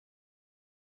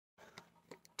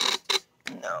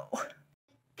no.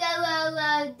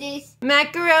 This.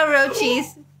 Macaroni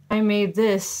cheese. I made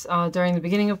this during the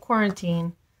beginning of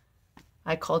quarantine.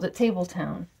 I called it Table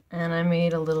Town. And I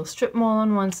made a little strip mall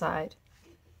on one side.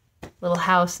 Little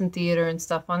house and theater and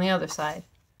stuff on the other side.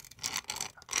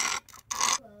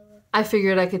 I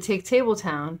figured I could take Table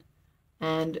Town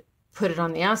and put it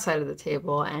on the outside of the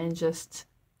table and just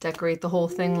decorate the whole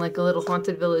thing like a little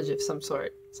haunted village of some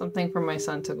sort. Something for my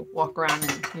son to walk around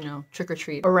and, you know, trick or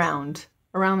treat around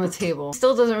the table.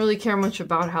 Still doesn't really care much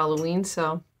about Halloween,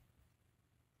 so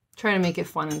try to make it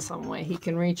fun in some way. He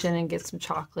can reach in and get some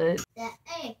chocolate.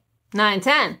 9,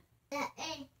 10.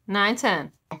 9,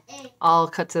 10. I'll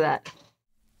cut to that.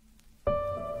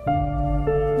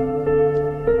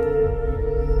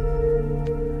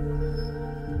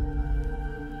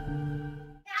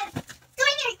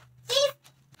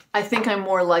 I think I'm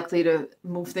more likely to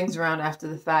move things around after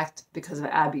the fact because of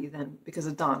Abby than because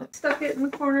of Donovan. Stuck it in the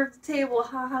corner of the table.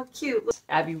 How cute. Look,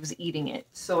 Abby was eating it,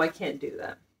 so I can't do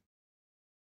that.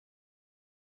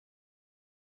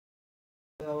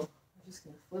 So I'm just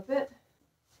gonna flip it.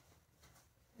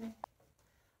 I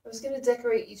was gonna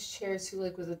decorate each chair too,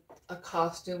 like with a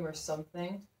costume or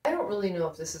something. I don't really know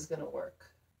if this is gonna work.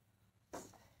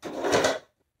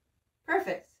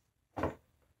 Perfect.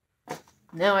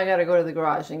 Now I gotta go to the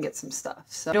garage and get some stuff.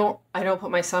 So I don't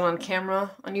put my son on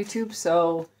camera on YouTube,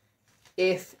 so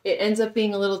if it ends up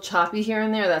being a little choppy here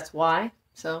and there, that's why.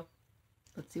 So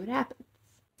let's see what happens.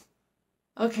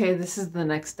 Okay, this is the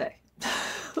next day.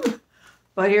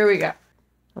 But here we go.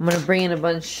 I'm gonna bring in a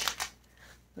bunch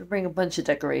of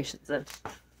decorations in.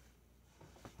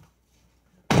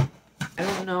 I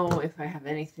don't know if I have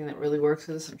anything that really works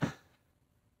for this.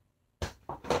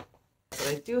 But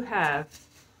I do have.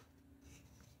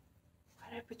 Why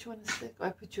did I put you on the stick? Oh,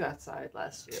 I put you outside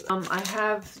last year. I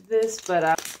have this, but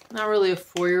not really a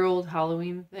 4-year-old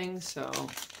Halloween thing, so I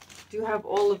do have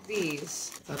all of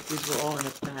these. I thought these were all in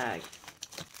a bag.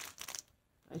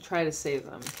 I try to save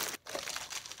them.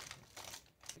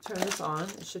 Turn this on,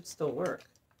 it should still work.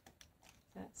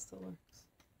 That still works.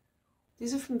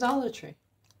 These are from Dollar Tree.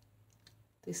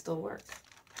 They still work.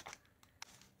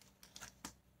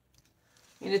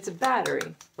 I mean, it's a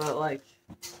battery, but like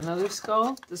another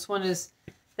skull. This one is,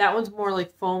 that one's more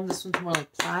like foam. This one's more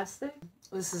like plastic.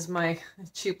 This is my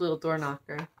cheap little door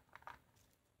knocker.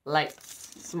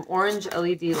 Lights. Some orange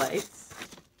LED lights.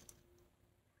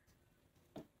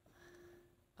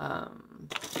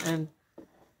 And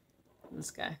this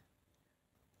guy.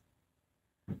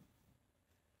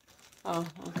 Oh,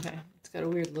 okay. It's got a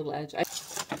weird little edge.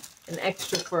 An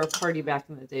extra for a party back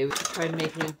in the day. We tried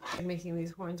making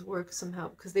these horns work somehow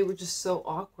because they were just so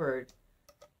awkward.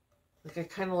 Like I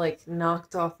kind of like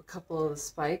knocked off a couple of the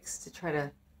spikes to try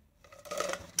to.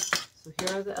 So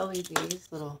here are the LEDs.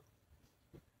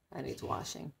 That needs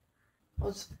washing.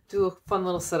 I'll just do a fun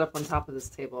little setup on top of this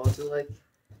table. I'll do like,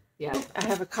 yeah. I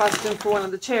have a costume for one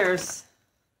of the chairs.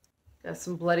 Got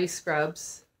some bloody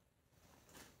scrubs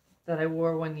that I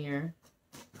wore one year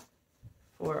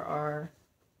for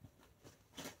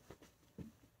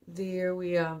the year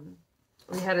we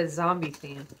had a zombie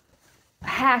theme. A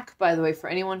hack, by the way, for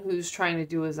anyone who's trying to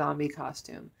do a zombie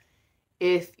costume.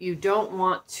 If you don't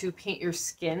want to paint your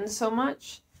skin so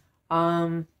much,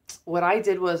 what I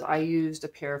did was I used a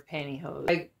pair of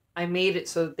pantyhose. I made it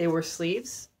so they were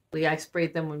sleeves. I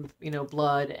sprayed them with, you know,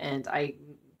 blood, and I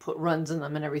put runs in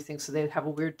them and everything so they'd have a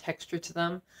weird texture to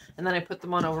them. And then I put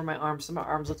them on over my arms, so my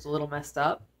arms looked a little messed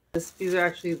up. These are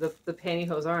actually the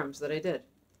pantyhose arms that I did.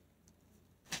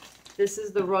 This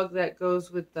is the rug that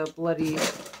goes with the bloody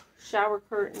shower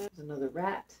curtain. There's another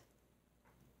rat.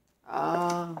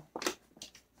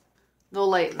 No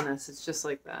light in this, it's just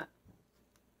like that.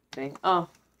 Okay. Oh,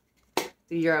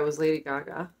 the year I was Lady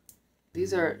Gaga.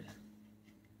 These are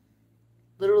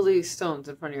literally stones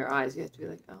in front of your eyes. You have to be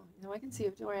like, oh, no, I can see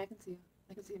you. Don't worry, I can see you.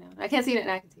 I can see you now. I can't see it,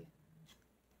 and I can see you.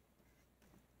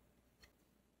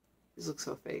 These look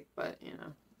so fake, but, you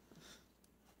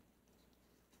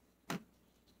know.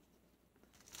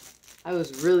 I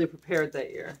was really prepared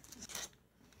that year.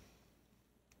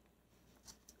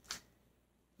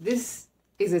 This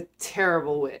is a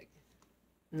terrible wig.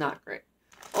 Not great.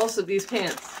 Also, these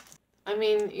pants. I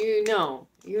mean, you know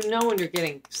when you're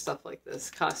getting stuff like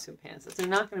this, costume pants, that they're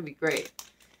not going to be great.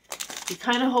 You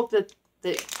kind of hope that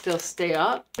they'll stay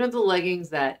up. You know the leggings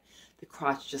that the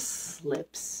crotch just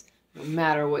slips. No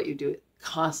matter what you do, it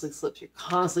constantly slips. You're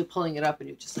constantly pulling it up and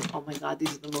you're just like, oh my God,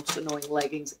 these are the most annoying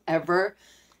leggings ever.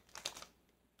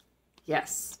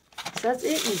 Yes. So that's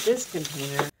it in this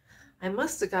container. I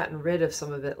must have gotten rid of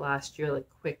some of it last year, like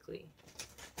quickly.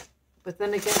 But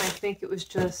then again, I think it was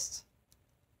just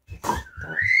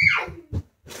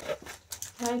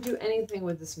Can I do anything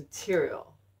with this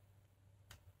material?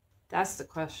 That's the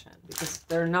question, because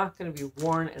they're not going to be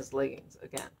worn as leggings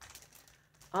again.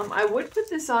 I would put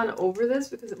this on over this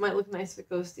because it might look nice if it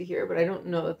goes to here, but I don't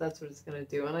know if that's what it's going to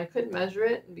do. And I could measure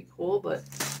it and be cool, but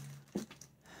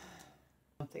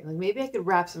something like maybe I could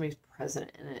wrap somebody's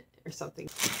present in it or something.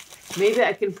 Maybe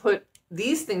I can put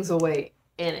these things away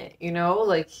in it, you know,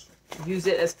 like use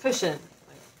it as cushion.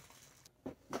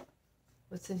 Like,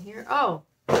 what's in here? Oh,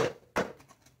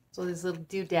 so these little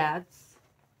doodads.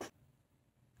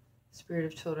 Spirit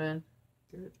of children.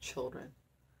 Spirit of children.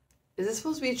 Is this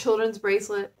supposed to be a children's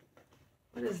bracelet?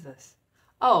 What is this?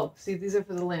 Oh, see, these are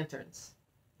for the lanterns.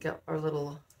 Got our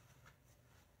little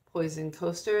poison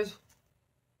coasters.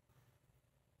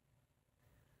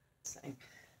 Same.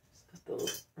 Just put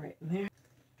those right in there.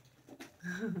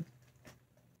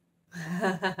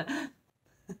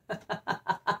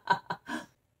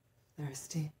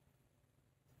 Thirsty.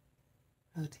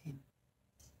 Protein.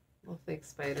 Little fake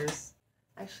spiders.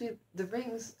 Actually, the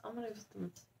rings, I'm going to use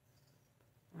them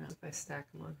around if I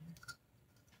stack them on here.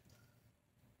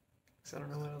 Because I don't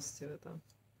know what else to do with them.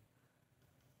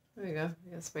 There we go.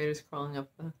 We got spiders crawling up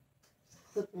the...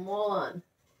 Flip them all on.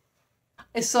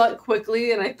 I saw it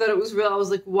quickly and I thought it was real. I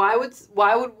was like, why would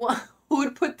one, who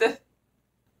would put the...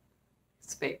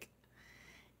 It's fake.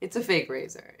 It's a fake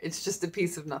razor. It's just a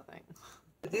piece of nothing.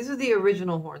 These are the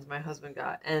original horns my husband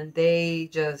got, and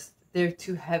they're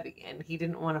too heavy, and he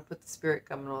didn't want to put the spirit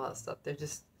gum and all that stuff. They're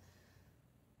just...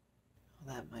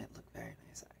 Well, that might look very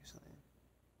nice, actually.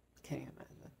 Can't even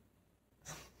imagine.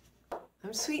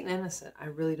 I'm sweet and innocent. I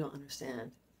really don't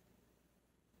understand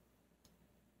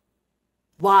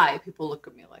why people look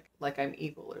at me like I'm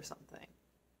evil or something.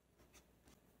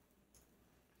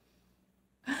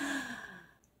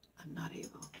 I'm not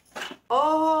evil.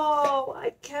 Oh, I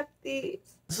kept these.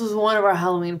 This was one of our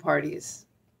Halloween parties.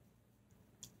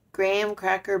 Graham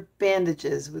cracker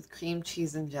bandages with cream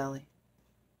cheese and jelly.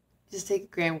 Just take a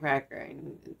graham cracker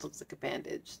and it looks like a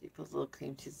bandage. You put a little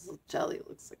cream cheese, a little jelly, it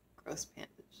looks like a gross bandage.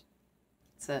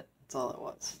 That's it. That's all it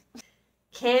was.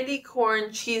 Candy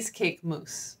corn cheesecake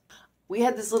mousse. We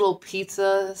had this little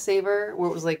pizza saver where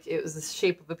it was the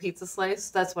shape of a pizza slice.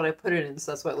 That's what I put it in,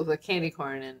 so that's why it looked like candy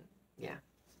corn, and yeah.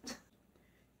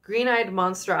 Green-eyed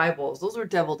monster eyeballs. Those were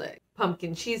deviled egg.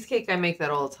 Pumpkin cheesecake. I make that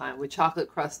all the time with chocolate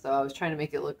crust, though. I was trying to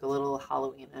make it look a little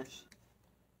Halloween-ish.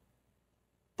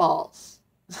 Balls.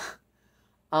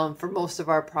 For most of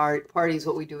our parties,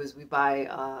 what we do is we buy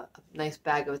a nice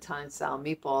bag of Italian-style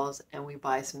meatballs, and we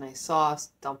buy some nice sauce,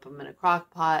 dump them in a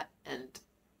crock pot, and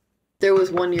there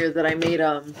was one year that I made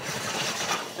a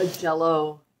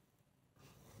jello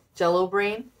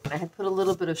brain. I had put a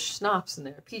little bit of schnapps in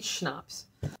there, peach schnapps.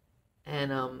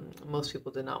 And most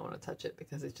people did not want to touch it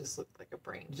because it just looked like a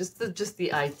brain. Just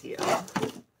the idea.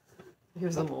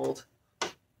 Here's the mold.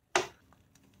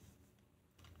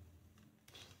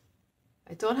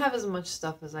 I don't have as much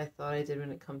stuff as I thought I did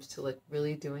when it comes to like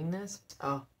really doing this.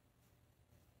 Oh.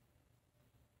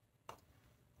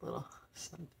 Little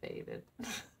sun faded.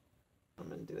 I'm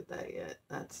gonna do with that yet.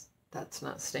 That's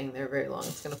not staying there very long.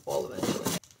 It's gonna fall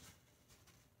eventually.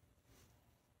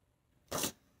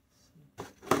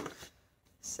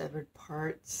 Severed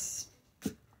parts.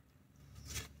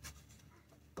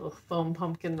 Little foam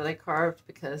pumpkin that I carved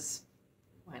because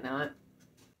why not?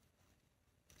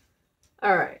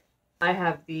 All right, I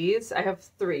have these. I have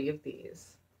 3 of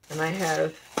these, and I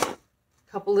have a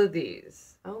couple of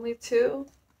these. Only 2.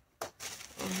 Well,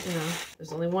 you know,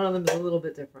 there's only one of them is a little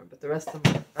bit different, but the rest of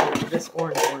them are this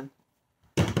orange one.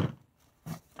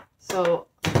 So,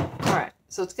 all right,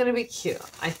 so it's gonna be cute.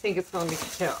 I think it's gonna be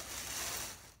cute.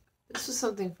 This was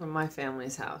something from my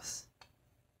family's house.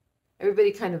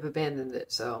 Everybody kind of abandoned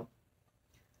it, so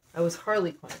I was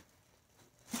Harley Quinn.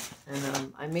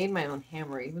 And I made my own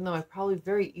hammer, even though I probably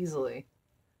very easily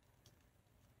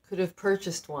could have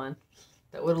purchased one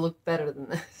that would have looked better than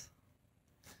this.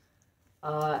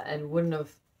 And wouldn't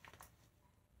have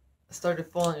started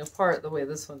falling apart the way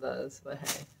this one does. But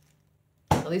hey,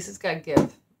 at least it's got give.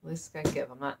 At least it's got give.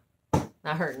 I'm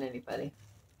not hurting anybody.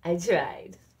 I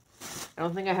tried. I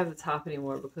don't think I have the top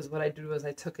anymore because what I did was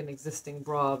I took an existing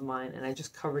bra of mine and I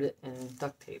just covered it in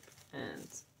duct tape, and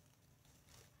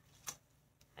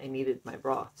I needed my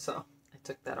bra, so I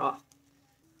took that off.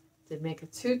 Did make a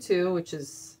tutu, which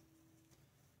is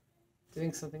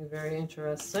doing something very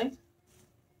interesting.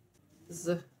 This is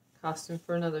a costume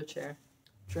for another chair.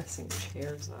 Dressing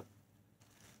chairs up.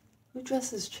 Who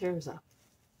dresses chairs up?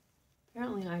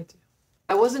 Apparently I do.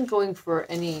 I wasn't going for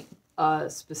any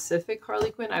specific Harley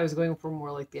Quinn. I was going for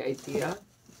more like the idea.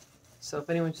 So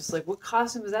if anyone's just like, what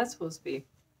costume is that supposed to be?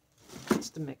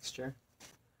 Just a mixture.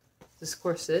 this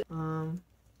corset.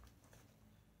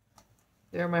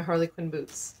 They're my Harley Quinn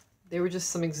boots. They were just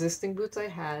some existing boots I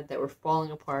had that were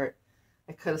falling apart.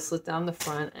 I cut a slit down the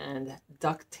front and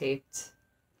duct taped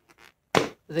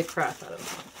the crap out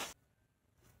of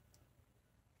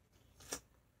them.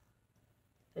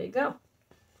 There you go.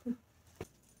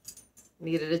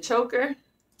 Needed a choker.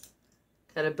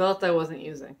 Got a belt I wasn't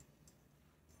using.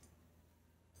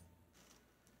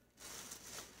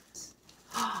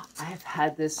 I've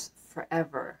had this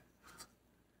forever.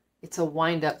 It's a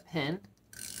wind-up pin.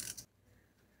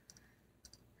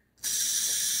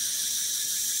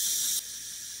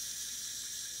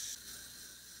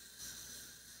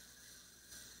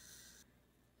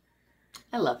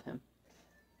 I love him.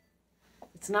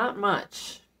 It's not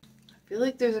much. I feel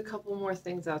like there's a couple more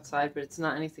things outside, but it's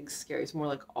not anything scary. It's more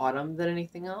like autumn than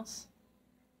anything else.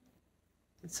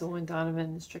 And so when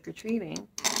Donovan is trick-or-treating,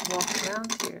 walk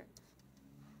around here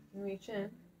and reach in,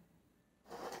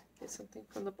 get something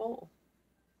from the bowl.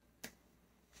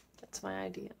 That's my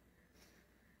idea.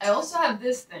 I also have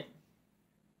this thing.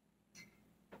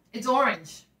 It's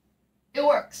orange. It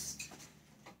works.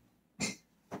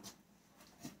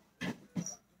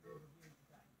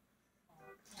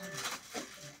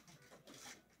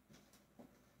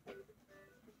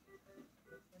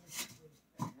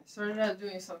 I started out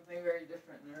doing something very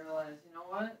different and I realized, you know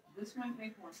what? This might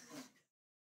make more sense.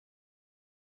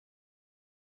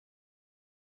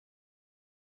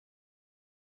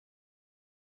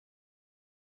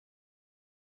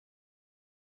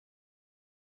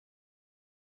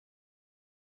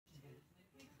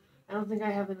 I don't think I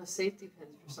have enough safety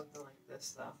pins for something like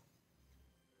this though.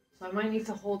 So I might need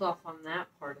to hold off on that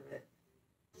part of it.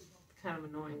 It's kind of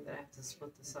annoying that I have to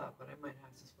split this up, but I might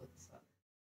have to split this up.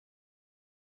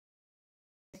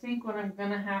 I think what I'm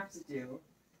gonna have to do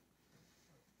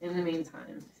in the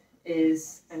meantime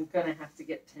is I'm gonna have to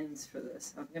get pins for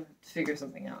this. I'm gonna have to figure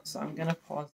something out, so I'm gonna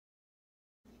pause.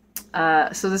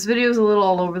 So this video is a little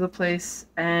all over the place,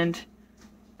 and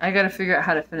I gotta figure out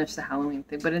how to finish the Halloween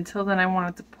thing, but until then I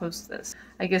wanted to post this.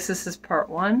 I guess this is part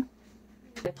 1.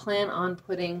 I plan on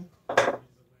putting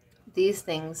these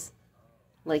things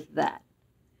like that.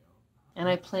 And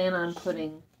I plan on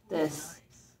putting this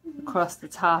across the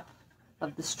top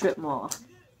of the strip mall.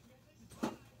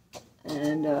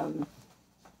 And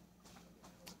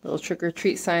little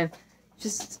trick-or-treat sign.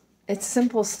 Just, it's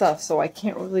simple stuff, so I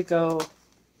can't really go...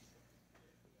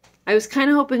 I was kind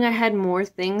of hoping I had more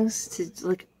things to,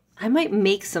 like, I might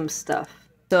make some stuff.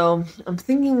 So I'm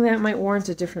thinking that might warrant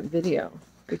a different video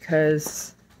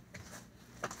because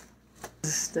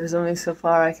there's only so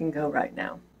far I can go right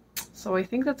now. So I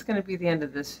think that's going to be the end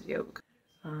of this video.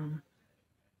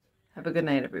 Have a good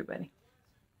night, everybody.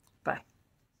 Bye.